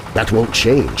 Lila. That won't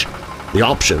change. The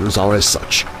options are as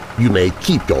such. You may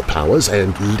keep your powers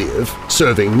and live,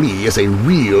 serving me as a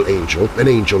real angel, an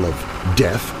angel of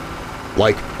death.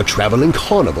 Like a traveling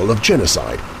carnival of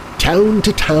genocide, town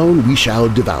to town we shall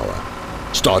devour.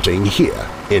 Starting here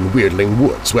in Weirdling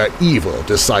Woods, where evil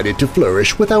decided to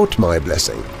flourish without my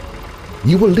blessing.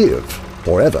 You will live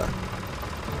forever.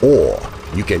 Or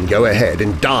you can go ahead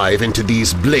and dive into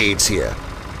these blades here.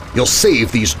 You'll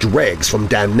save these dregs from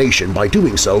damnation by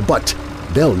doing so, but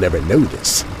they'll never know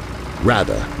this.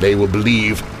 Rather, they will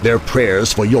believe their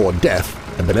prayers for your death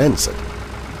have been answered.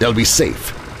 They'll be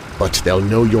safe, but they'll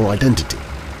know your identity.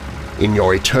 In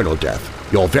your eternal death,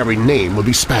 your very name will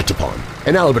be spat upon,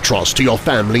 an albatross to your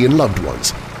family and loved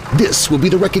ones. This will be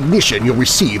the recognition you'll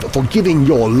receive for giving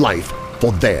your life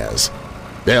for theirs.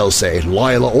 They'll say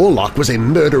Lila Orlock was a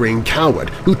murdering coward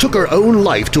who took her own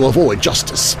life to avoid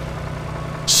justice.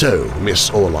 So, Miss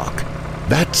Orlock,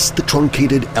 that's the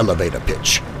truncated elevator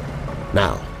pitch.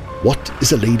 Now, what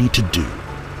is a lady to do?"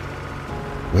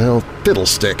 "Well,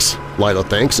 fiddlesticks," Lila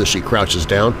thinks as she crouches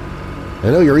down.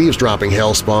 I know you're eavesdropping,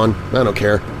 Hellspawn. I don't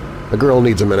care. A girl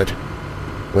needs a minute.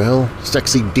 Well,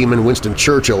 sexy demon Winston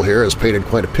Churchill here has painted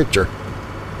quite a picture.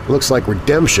 Looks like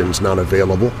redemption's not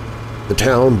available. The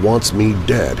town wants me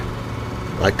dead.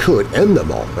 I could end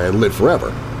them all and live forever.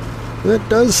 That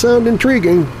does sound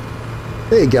intriguing.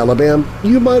 Hey, Galabam,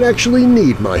 you might actually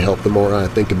need my help the more I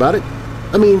think about it.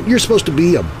 I mean, you're supposed to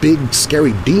be a big,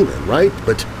 scary demon, right?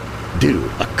 But, dude,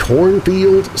 a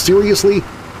cornfield? Seriously?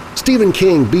 Stephen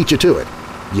King beat you to it.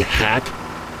 You hack.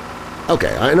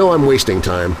 Okay, I know I'm wasting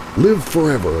time. Live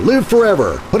forever, live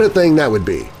forever! What a thing that would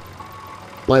be.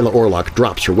 Lila Orlock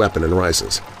drops her weapon and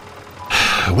rises.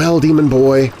 Well, demon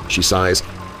boy, she sighs,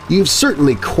 you've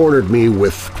certainly cornered me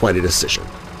with quite a decision.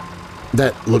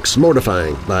 That looks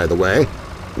mortifying, by the way,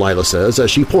 Lila says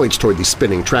as she points toward the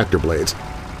spinning tractor blades.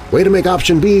 Way to make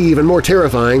option B even more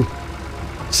terrifying.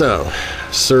 So,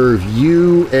 serve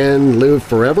you and live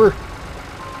forever?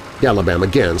 Galabam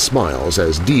again smiles,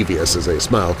 as devious as a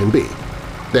smile can be.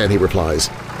 Then he replies,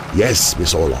 Yes,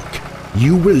 Miss Orlock,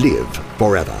 you will live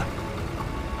forever.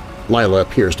 Lila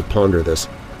appears to ponder this.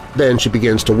 Then she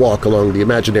begins to walk along the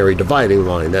imaginary dividing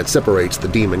line that separates the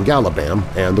demon Galabam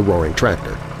and the roaring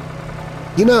tractor.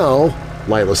 You know,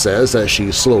 Lila says as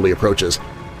she slowly approaches,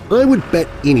 I would bet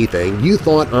anything you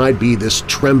thought I'd be this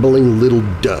trembling little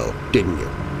doe, didn't you?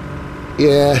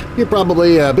 Yeah, you're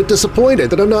probably a bit disappointed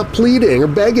that I'm not pleading or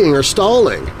begging or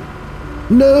stalling.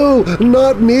 No,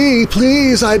 not me,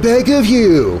 please, I beg of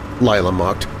you, Lila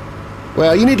mocked.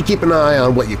 Well, you need to keep an eye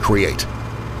on what you create.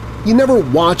 You never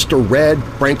watched or read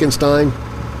Frankenstein?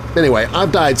 Anyway,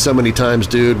 I've died so many times,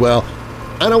 dude, well,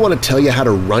 I don't want to tell you how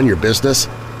to run your business.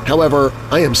 However,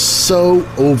 I am so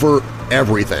over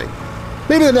everything.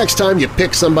 Maybe the next time you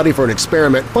pick somebody for an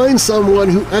experiment, find someone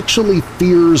who actually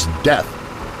fears death.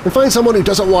 And find someone who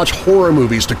doesn't watch horror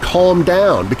movies to calm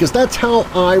down, because that's how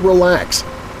I relax.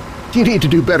 You need to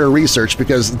do better research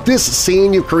because this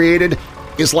scene you created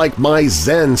is like my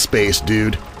Zen space,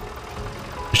 dude.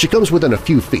 She comes within a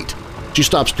few feet. She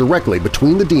stops directly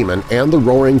between the demon and the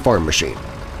roaring farm machine.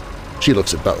 She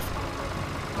looks at both.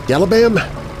 Galabam,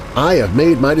 I have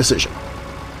made my decision.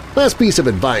 Last piece of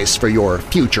advice for your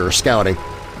future scouting.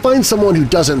 Find someone who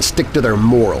doesn't stick to their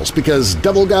morals because,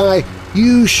 Devil Guy,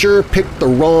 you sure picked the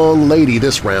wrong lady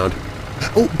this round.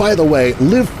 Oh, by the way,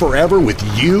 live forever with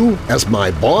you as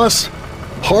my boss?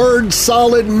 Hard,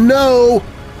 solid no!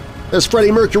 As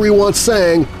Freddie Mercury once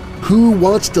sang, who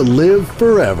wants to live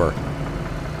forever?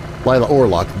 Lila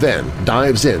Orlock then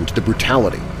dives into the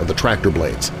brutality of the tractor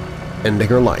blades, ending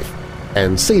her life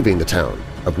and saving the town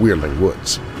of Weirdling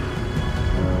Woods.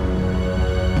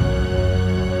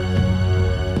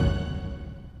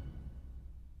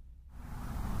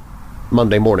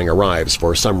 Monday morning arrives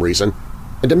for some reason,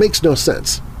 and it makes no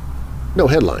sense. No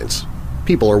headlines.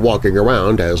 People are walking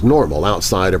around as normal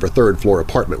outside of her third-floor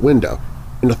apartment window,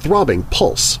 and a throbbing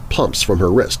pulse pumps from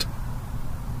her wrist.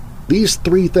 These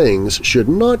three things should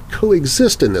not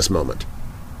coexist in this moment.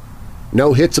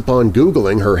 No hits upon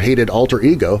Googling her hated alter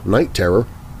ego, Night Terror.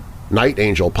 Night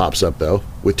Angel pops up, though,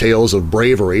 with tales of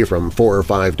bravery from 4 or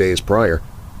 5 days prior.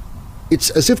 It's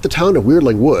as if the town of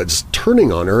Weirdling Woods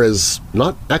turning on her has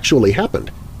not actually happened,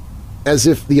 as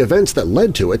if the events that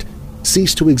led to it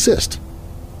ceased to exist.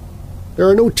 There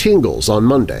are no tingles on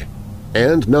Monday,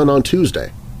 and none on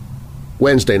Tuesday.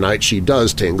 Wednesday night she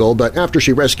does tingle, but after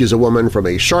she rescues a woman from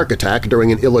a shark attack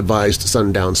during an ill-advised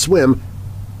sundown swim,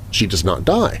 she does not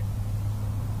die.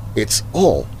 It's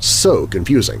all so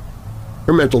confusing.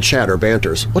 Her mental chatter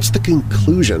banters. What's the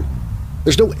conclusion?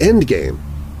 There's no end game.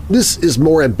 This is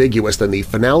more ambiguous than the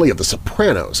finale of The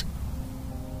Sopranos.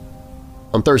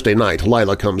 On Thursday night,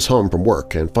 Lila comes home from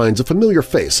work and finds a familiar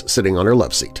face sitting on her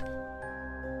love seat.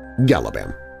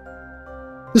 Galabam.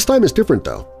 This time is different,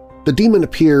 though. The demon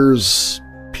appears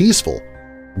peaceful,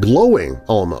 glowing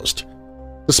almost.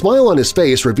 The smile on his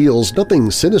face reveals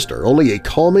nothing sinister, only a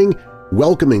calming,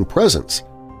 welcoming presence.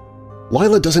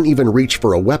 Lila doesn't even reach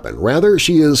for a weapon. Rather,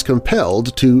 she is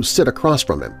compelled to sit across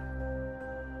from him.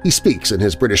 He speaks in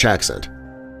his British accent.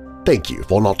 "Thank you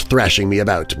for not thrashing me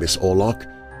about, Miss Orlock.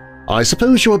 I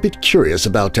suppose you're a bit curious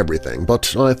about everything,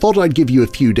 but I thought I'd give you a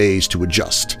few days to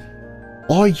adjust.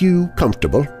 Are you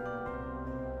comfortable?"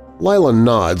 Lila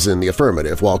nods in the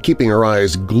affirmative while keeping her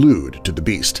eyes glued to the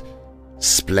beast.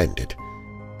 "Splendid.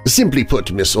 Simply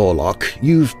put, Miss Orlock,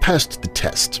 you've passed the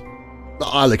test.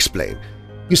 I'll explain.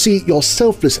 You see, your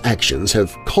selfless actions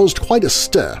have caused quite a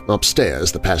stir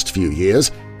upstairs the past few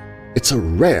years. It's a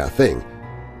rare thing.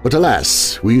 But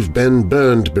alas, we've been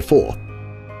burned before.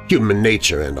 Human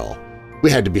nature and all.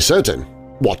 We had to be certain.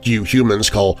 What you humans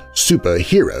call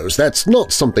superheroes, that's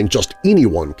not something just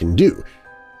anyone can do.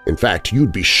 In fact,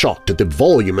 you'd be shocked at the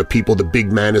volume of people the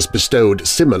big man has bestowed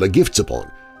similar gifts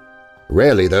upon.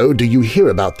 Rarely, though, do you hear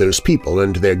about those people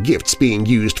and their gifts being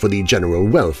used for the general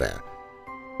welfare.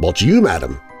 But you,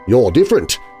 madam, you're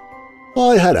different.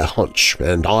 I had a hunch,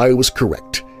 and I was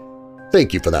correct.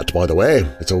 Thank you for that, by the way.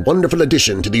 It's a wonderful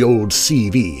addition to the old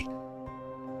CV.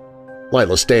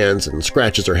 Lila stands and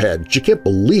scratches her head. She can't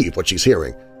believe what she's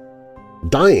hearing.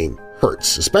 Dying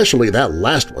hurts, especially that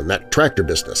last one, that tractor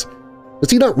business. Does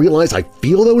he not realize I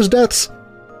feel those deaths?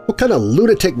 What kind of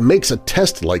lunatic makes a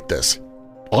test like this?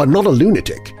 I'm not a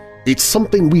lunatic. It's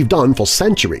something we've done for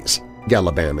centuries,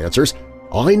 Galabam answers.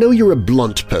 I know you're a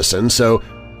blunt person, so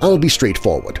I'll be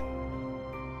straightforward.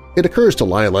 It occurs to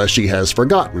Lila she has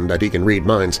forgotten that he can read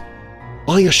minds.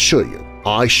 I assure you,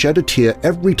 I shed a tear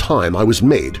every time I was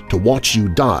made to watch you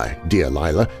die, dear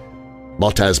Lila.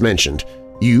 But as mentioned,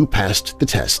 you passed the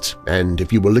test, and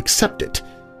if you will accept it,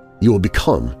 you will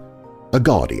become a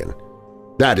guardian.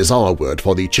 That is our word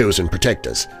for the chosen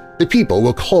protectors. The people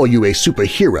will call you a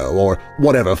superhero or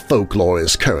whatever folklore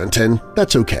is current, and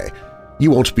that's okay.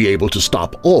 You won't be able to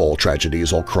stop all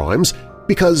tragedies or crimes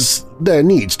because there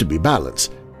needs to be balance.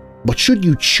 But should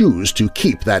you choose to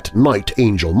keep that Night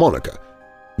Angel moniker,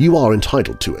 you are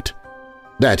entitled to it.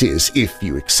 That is, if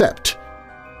you accept.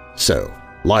 So,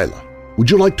 Lila, would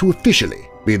you like to officially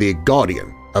be the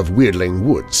guardian of Weirdling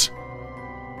Woods?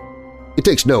 It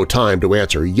takes no time to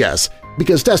answer yes,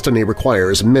 because destiny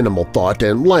requires minimal thought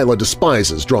and Lila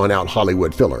despises drawn-out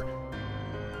Hollywood filler.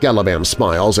 Galabam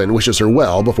smiles and wishes her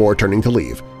well before turning to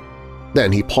leave.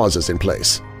 Then he pauses in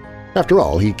place. After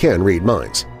all, he can read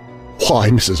minds. "Why,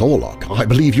 Mrs. Orlock, I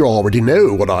believe you already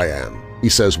know what I am," he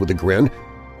says with a grin.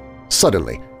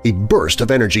 Suddenly, a burst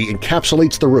of energy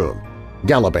encapsulates the room.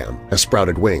 Galabam has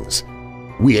sprouted wings.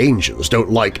 We angels don't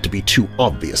like to be too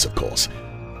obvious, of course.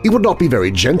 It would not be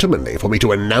very gentlemanly for me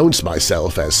to announce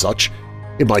myself as such.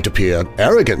 It might appear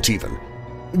arrogant, even.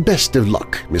 Best of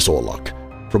luck, Miss Orlock.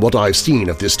 From what I've seen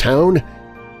of this town,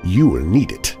 you will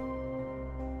need it.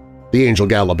 The angel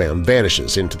Galabam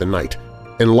vanishes into the night,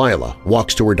 and Lila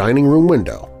walks to her dining room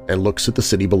window and looks at the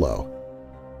city below.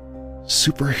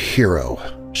 "Superhero,"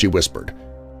 she whispered.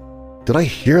 Did I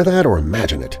hear that or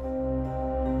imagine it?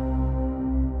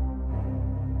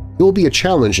 It will be a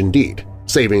challenge indeed,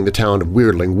 saving the town of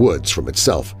Weirdling Woods from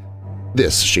itself.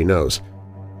 This she knows.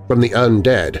 From the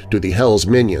undead to the Hell's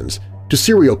minions, to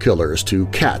serial killers to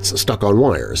cats stuck on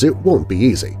wires, it won't be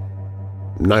easy.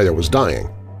 Neither was dying.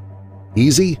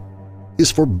 Easy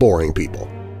is for boring people.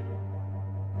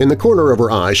 In the corner of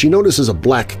her eye, she notices a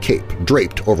black cape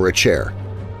draped over a chair.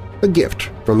 A gift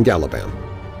from Galabam.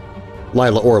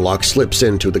 Lila Orlock slips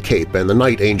into the cape and the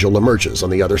Night Angel emerges on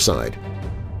the other side.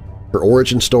 Her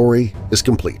origin story is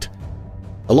complete.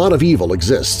 A lot of evil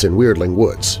exists in Weirdling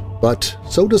Woods, but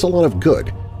so does a lot of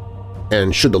good.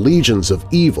 And should the legions of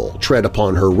evil tread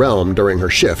upon her realm during her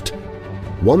shift,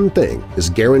 one thing is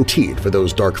guaranteed for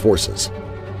those dark forces.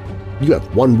 You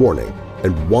have one warning,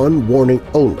 and one warning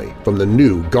only from the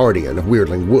new guardian of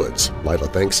Weirdling Woods, Lila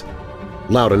thinks,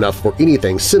 loud enough for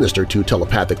anything sinister to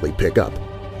telepathically pick up.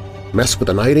 Mess with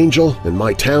the Night Angel in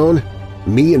my town,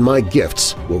 me and my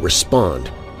gifts will respond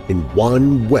in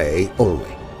one way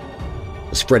only.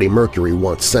 As Freddie Mercury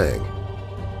once sang,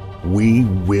 "We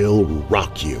will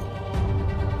rock you."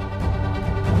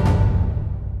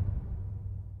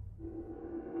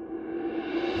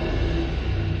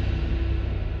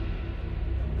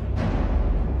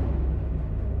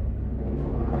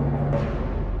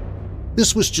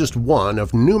 This was just one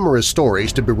of numerous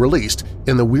stories to be released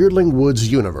in the Weirdling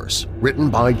Woods universe, written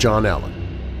by John Allen.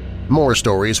 More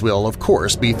stories will, of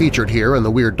course, be featured here in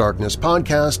the Weird Darkness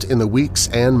podcast in the weeks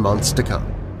and months to come.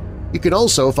 You can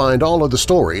also find all of the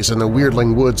stories in the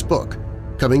Weirdling Woods book,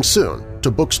 coming soon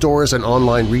to bookstores and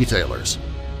online retailers,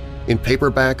 in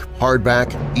paperback,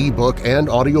 hardback, ebook, and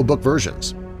audiobook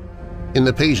versions. In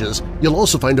the pages, you'll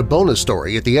also find a bonus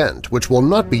story at the end which will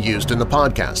not be used in the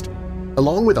podcast,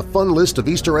 along with a fun list of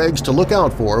Easter eggs to look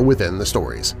out for within the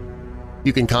stories.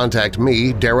 You can contact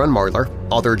me, Darren Marlar,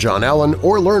 author John Allen,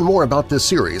 or learn more about this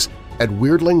series at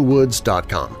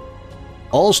weirdlingwoods.com.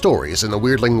 All stories in the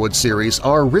Weirdling Woods series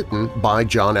are written by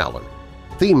John Allen.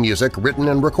 Theme music written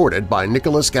and recorded by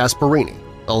Nicholas Gasparini,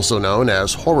 also known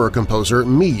as horror composer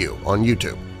Miyu on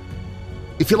YouTube.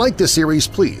 If you like this series,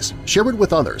 please share it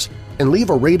with others and leave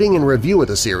a rating and review of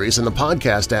the series in the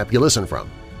podcast app you listen from.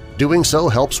 Doing so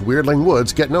helps Weirdling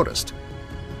Woods get noticed.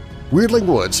 Weirdling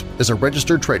Woods is a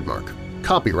registered trademark.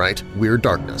 Copyright Weird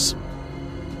Darkness.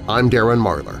 I'm Darren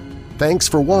Marlar. Thanks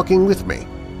for walking with me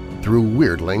through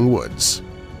Weirdling Woods.